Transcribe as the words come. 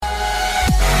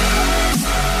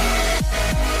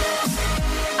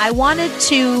I wanted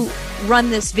to run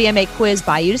this VMA quiz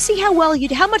by you to see how well you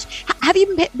do. How much have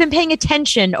you been paying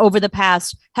attention over the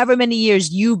past however many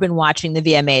years you've been watching the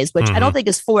VMAs, which I don't think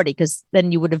is 40 because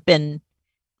then you would have been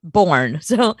born.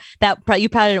 So that you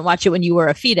probably didn't watch it when you were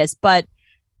a fetus, but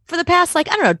for the past,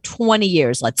 20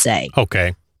 years, let's say.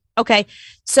 Okay.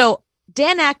 So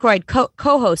Dan Aykroyd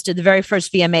co-hosted the very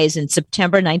first VMAs in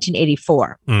September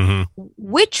 1984.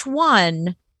 Which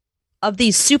one of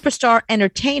these superstar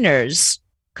entertainers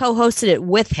co-hosted it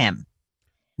with him?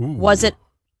 Ooh. Was it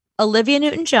Olivia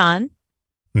Newton-John?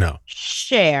 No.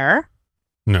 Cher?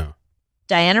 No.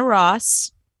 Diana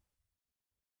Ross?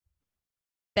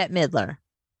 Bette Midler?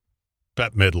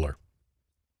 Bette Midler.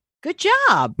 Good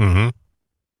job. Mm-hmm.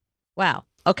 Wow.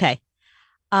 Okay.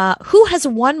 Who has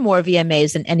won more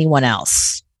VMAs than anyone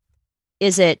else?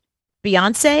 Is it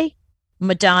Beyonce,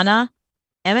 Madonna,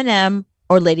 Eminem,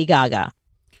 or Lady Gaga?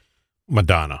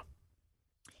 Madonna.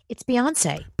 It's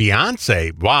Beyonce.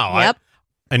 Beyonce? Wow. Yep.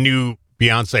 I knew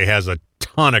Beyonce has a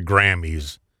ton of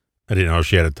Grammys. I didn't know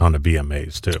she had a ton of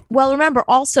VMAs, too. Well, remember,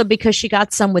 also because she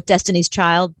got some with Destiny's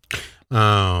Child.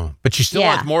 Oh, but she still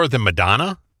has more than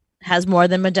Madonna? Has more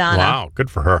than Madonna. Wow,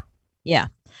 good for her. Yeah.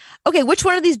 Okay, which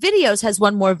one of these videos has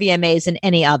won more VMAs than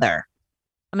any other?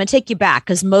 I'm going to take you back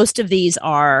because most of these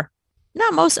are,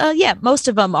 most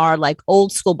of them are like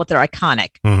old school, but they're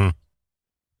iconic.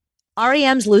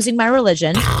 REM's Losing My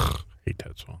Religion. Hate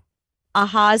that song.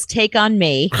 Aha's Take on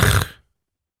Me.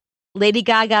 Lady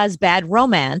Gaga's Bad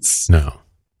Romance. No.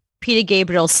 Peter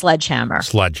Gabriel's Sledgehammer.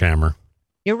 Sledgehammer.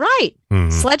 You're right.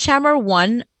 Sledgehammer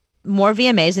won more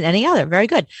VMAs than any other. Very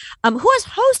good. Who has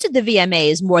hosted the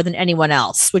VMAs more than anyone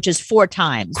else, which is 4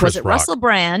 times? Was it Russell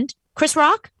Brand? Chris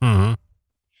Rock?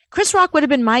 Chris Rock would have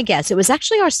been my guess. It was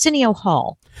actually Arsenio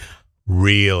Hall.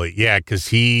 Really? Yeah, because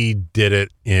he did it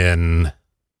in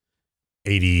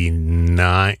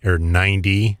 89 or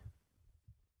 90.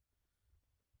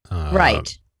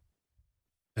 Right.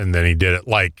 And then he did it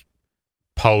like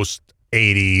post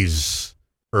 80s,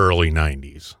 early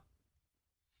 90s.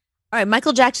 All right,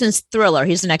 Michael Jackson's Thriller,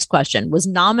 here's the next question, was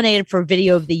nominated for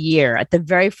Video of the Year at the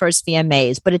very first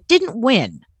VMAs, but it didn't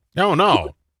win.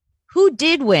 No. Who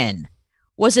did win?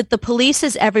 Was it The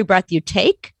Police's Every Breath You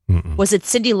Take? Was it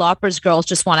Cyndi Lauper's Girls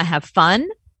Just Want to Have Fun?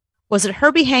 Was it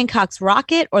Herbie Hancock's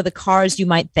Rocket or The Cars You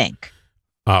Might Think?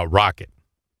 Rocket.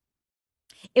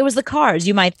 It was The Cars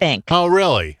You Might Think. Oh,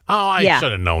 really? Oh, I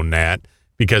should have known that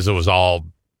because it was all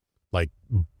like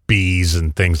bees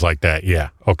and things like that. Yeah,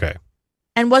 okay.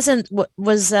 And was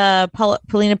Paulina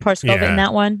Porskova in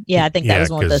that one? Yeah, I think that was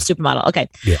one with the supermodel. Okay.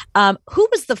 Yeah. Who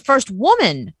was the first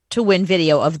woman to win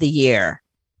Video of the Year?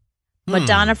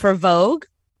 Madonna for Vogue,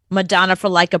 Madonna for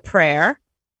Like a Prayer,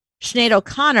 Sinead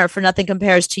O'Connor for Nothing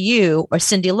Compares to You, or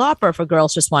Cyndi Lauper for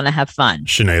Girls Just Want to Have Fun?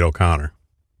 Sinead O'Connor.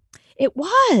 It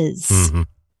was.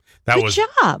 Good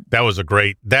job. That was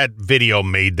that video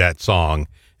made that song.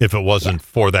 If it wasn't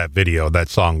for that video, that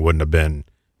song wouldn't have been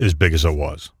as big as it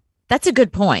was. That's a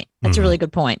good point. That's a really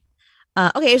good point.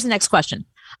 Okay, here's the next question.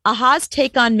 Aha's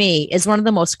Take on Me is one of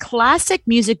the most classic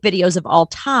music videos of all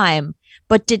time,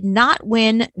 but did not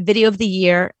win Video of the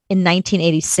Year in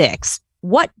 1986.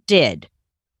 What did?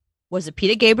 Was it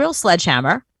Peter Gabriel's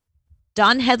Sledgehammer,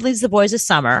 Don Henley's The Boys of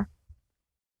Summer,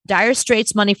 Dire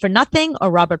Straits' Money for Nothing,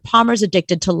 or Robert Palmer's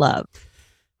Addicted to Love?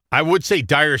 I would say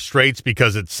Dire Straits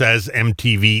because it says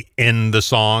MTV in the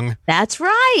song. That's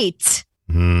right.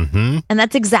 And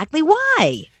that's exactly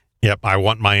why. Yep. I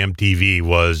Want My MTV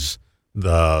was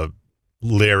the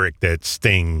lyric that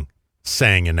Sting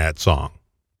sang in that song.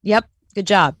 Yep. Good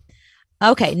job.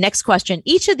 Okay. Next question.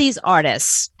 Each of these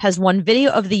artists has won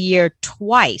Video of the Year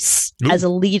twice as a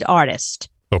lead artist.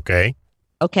 Okay.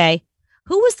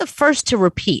 Who was the first to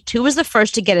repeat? Who was the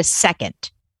first to get a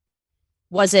second?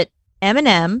 Was it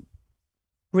Eminem,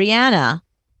 Rihanna,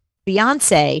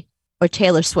 Beyonce, or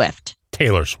Taylor Swift?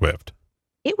 Taylor Swift.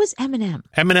 It was Eminem.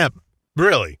 Eminem.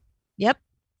 Really? Yep.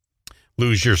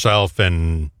 Lose Yourself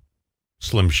and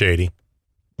Slim Shady.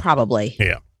 Probably.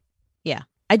 Yeah.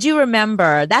 I do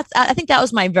remember that. I think that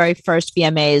was my very first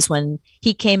VMAs when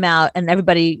he came out and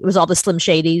it was all the Slim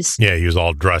Shadys. Yeah, he was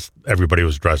all dressed. Everybody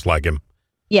was dressed like him.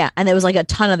 Yeah, and there was like a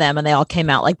ton of them and they all came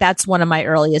out. Like that's one of my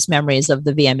earliest memories of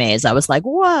the VMAs. I was like,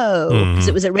 whoa. Because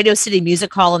it was at Radio City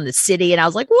Music Hall in the city. And I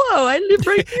was like, whoa, I live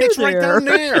right here. It's right down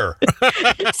there.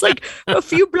 It's like a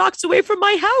few blocks away from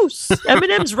my house.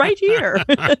 Eminem's right here.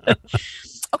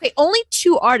 Okay, only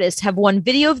 2 artists have won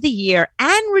Video of the Year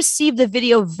and received the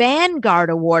Video Vanguard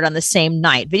Award on the same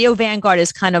night. Video Vanguard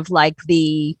is kind of like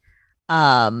the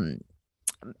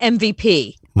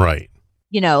MVP. Right.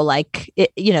 You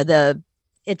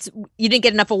didn't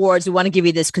get enough awards. We want to give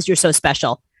you this because you're so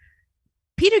special.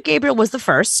 Peter Gabriel was the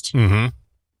first Mm-hmm.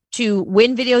 to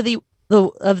win Video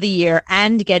of the Year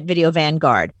and get Video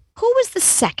Vanguard. Who was the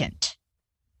second?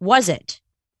 Was it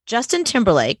Justin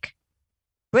Timberlake,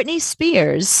 Britney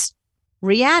Spears,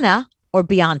 Rihanna, or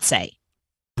Beyonce?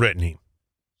 Brittany.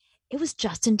 It was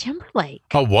Justin Timberlake.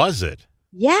 Oh, was it?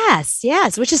 Yes,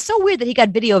 which is so weird that he got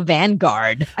Video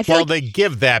Vanguard. I feel Well, like they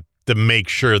give that to make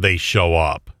sure they show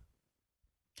up.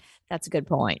 that's a good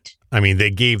point. I mean, they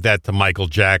gave that to Michael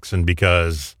Jackson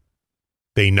because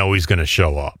they know he's going to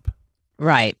show up.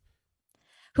 Right.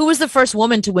 Who was the first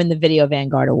woman to win the Video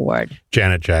Vanguard Award?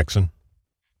 Janet Jackson.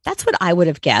 That's what I would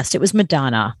have guessed. It was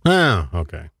Madonna. Oh,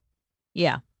 okay.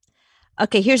 Yeah.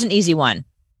 Okay, here's an easy one.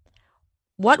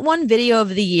 What won Video of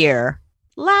the Year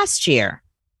last year?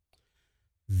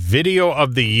 Video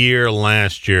of the Year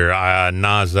last year,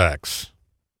 Nas X.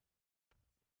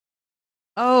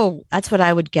 Oh, that's what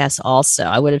I would guess also.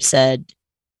 I would have said,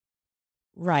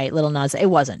 right, Little Nas. It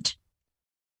wasn't.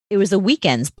 It was The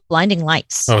Weeknd's Blinding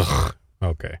Lights. Ugh,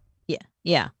 okay.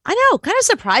 Yeah. I know. Kind of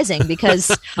surprising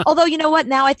because, although, you know what?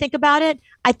 Now I think about it,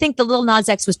 I think the Little Nas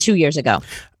X was 2 years ago.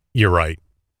 You're right.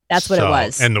 That's what it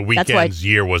was. And The Weeknd's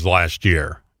year was last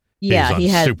year. Yeah, he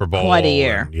had Super Bowl quite a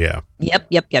year. Yeah. Yep.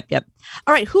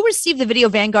 All right. Who received the Video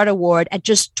Vanguard Award at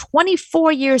just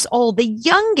 24 years old, the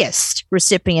youngest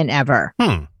recipient ever?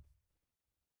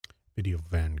 Video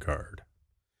Vanguard.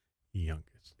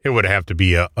 Youngest. It would have to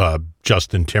be a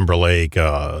Justin Timberlake,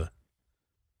 one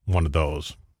of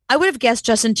those. I would have guessed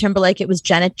Justin Timberlake. It was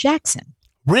Janet Jackson.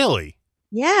 Really?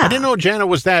 Yeah. I didn't know Janet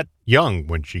was that young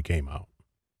when she came out.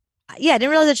 Yeah, I didn't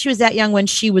realize that she was that young when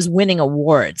she was winning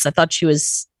awards. I thought it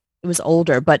was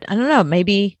older, but I don't know,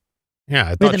 maybe. Yeah,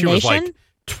 I thought Rhythm she was Nation? like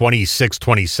 26,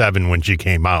 27 when she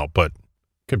came out, but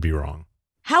could be wrong.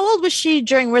 How old was she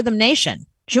during Rhythm Nation?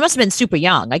 She must have been super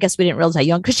young. I guess we didn't realize how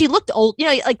young, because she looked old. You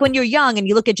know, like when you're young and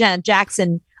you look at Janet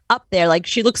Jackson up there, like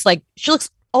she looks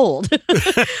old.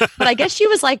 But I guess she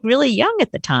was like really young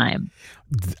at the time.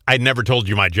 I never told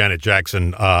you my Janet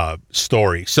Jackson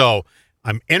story. So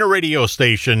I'm in a radio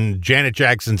station. Janet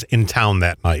Jackson's in town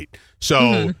that night.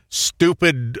 So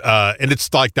stupid, and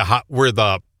it's like we're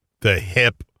the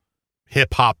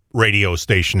hip hop radio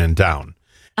station in town.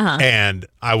 And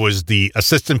I was the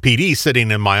assistant PD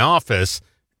sitting in my office,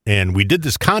 and we did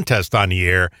this contest on the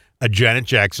air, a Janet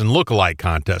Jackson lookalike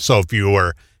contest. So if you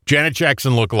were Janet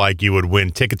Jackson lookalike, you would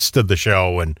win tickets to the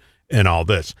show and all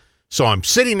this. So I'm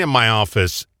sitting in my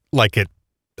office like at,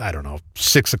 I don't know,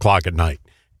 6 o'clock at night.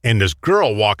 And this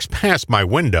girl walks past my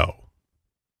window.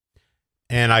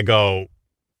 And I go,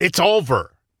 it's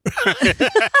over.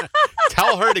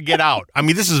 Tell her to get out. I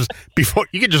mean, this is before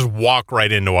you could just walk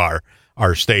right into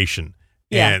our station.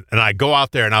 Yeah. And I go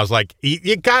out there and I was like,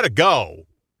 you got to go.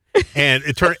 And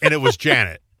it was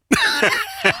Janet.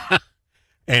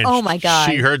 And oh my God.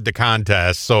 She heard the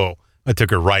contest. So I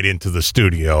took her right into the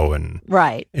studio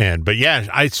but yeah,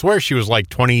 I swear she was like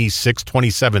 26,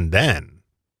 27 then.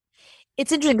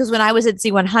 It's interesting because when I was at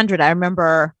Z100, I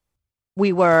remember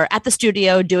we were at the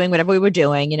studio doing whatever we were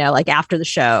doing, you know, like after the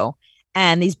show,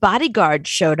 and these bodyguards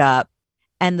showed up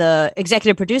and the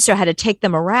executive producer had to take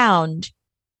them around,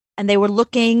 and they were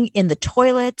looking in the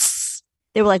toilets.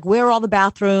 They were like, where are all the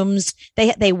bathrooms?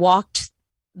 They walked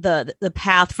the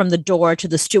path from the door to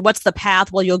the studio. What's the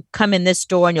path? Well, you'll come in this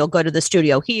door and you'll go to the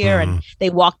studio here. And they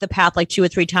walked the path like 2 or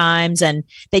 3 times, and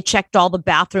they checked all the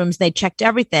bathrooms. They checked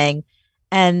everything,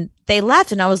 and they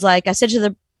left. And I said to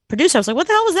the producer, I was like, what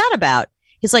the hell was that about?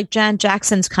 He's like, Janet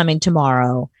Jackson's coming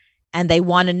tomorrow, and they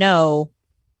want to know,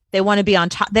 they want to be on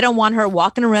top. They don't want her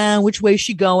walking around, which way is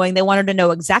she going? They want her to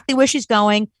know exactly where she's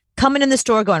going, coming in the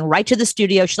store, going right to the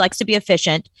studio. She likes to be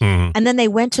efficient. And then they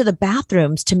went to the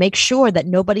bathrooms to make sure that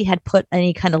nobody had put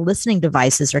any kind of listening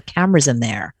devices or cameras in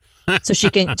there. So she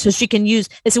can use,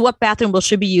 they said, what bathroom will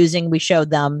she be using? We showed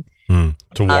them to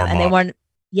warm up. And they weren't,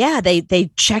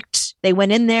 they checked, they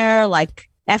went in there like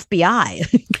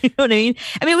FBI. You know what I mean?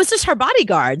 I mean, it was just her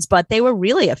bodyguards, but they were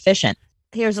really efficient.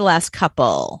 Here's the last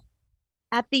couple.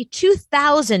 At the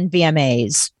 2000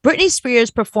 VMAs, Britney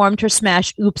Spears performed her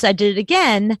smash Oops, I Did It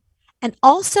Again, and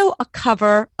also a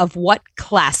cover of what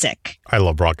classic? I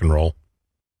Love Rock and Roll.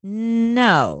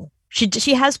 No.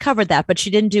 She has covered that, but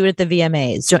she didn't do it at the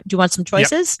VMAs. Do you want some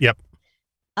choices? Yep.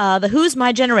 The Who's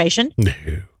My Generation. No.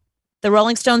 The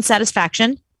Rolling Stones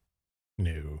Satisfaction.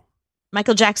 No.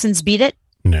 Michael Jackson's Beat It.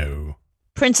 No.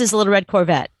 Prince's Little Red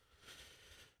Corvette.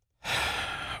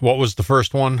 What was the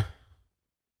first one?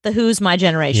 The Who's My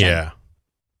Generation. Yeah.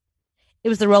 It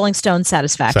was the Rolling Stones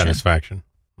Satisfaction.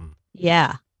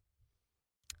 Yeah.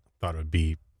 Thought it would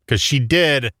be, because she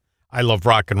did I Love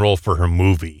Rock and Roll for her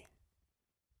movie.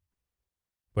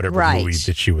 whatever movie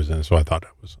that she was in. So I thought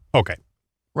that was okay.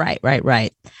 Right.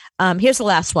 Here's the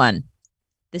last one.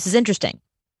 This is interesting.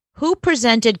 Who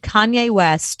presented Kanye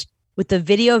West with the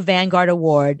Video Vanguard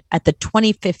Award at the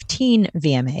 2015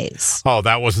 VMAs? Oh,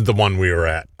 that wasn't the one we were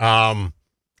at.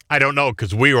 I don't know,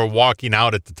 because we were walking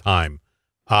out at the time.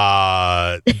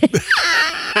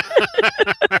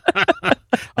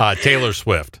 Taylor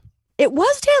Swift. It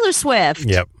was Taylor Swift.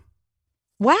 Yep.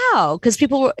 Wow, because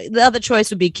the other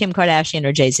choice would be Kim Kardashian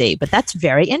or Jay-Z, but that's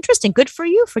very interesting. Good for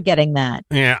you for getting that.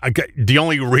 Yeah, the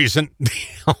only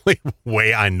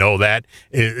way I know that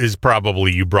is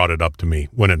probably you brought it up to me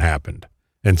when it happened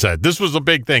and said, this was a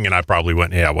big thing, and I probably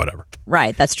went, yeah, whatever.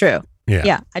 Right, that's true.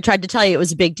 Yeah, I tried to tell you it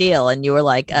was a big deal, and you were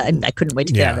like, I couldn't wait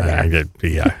to get out of there.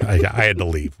 I had to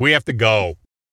leave. We have to go.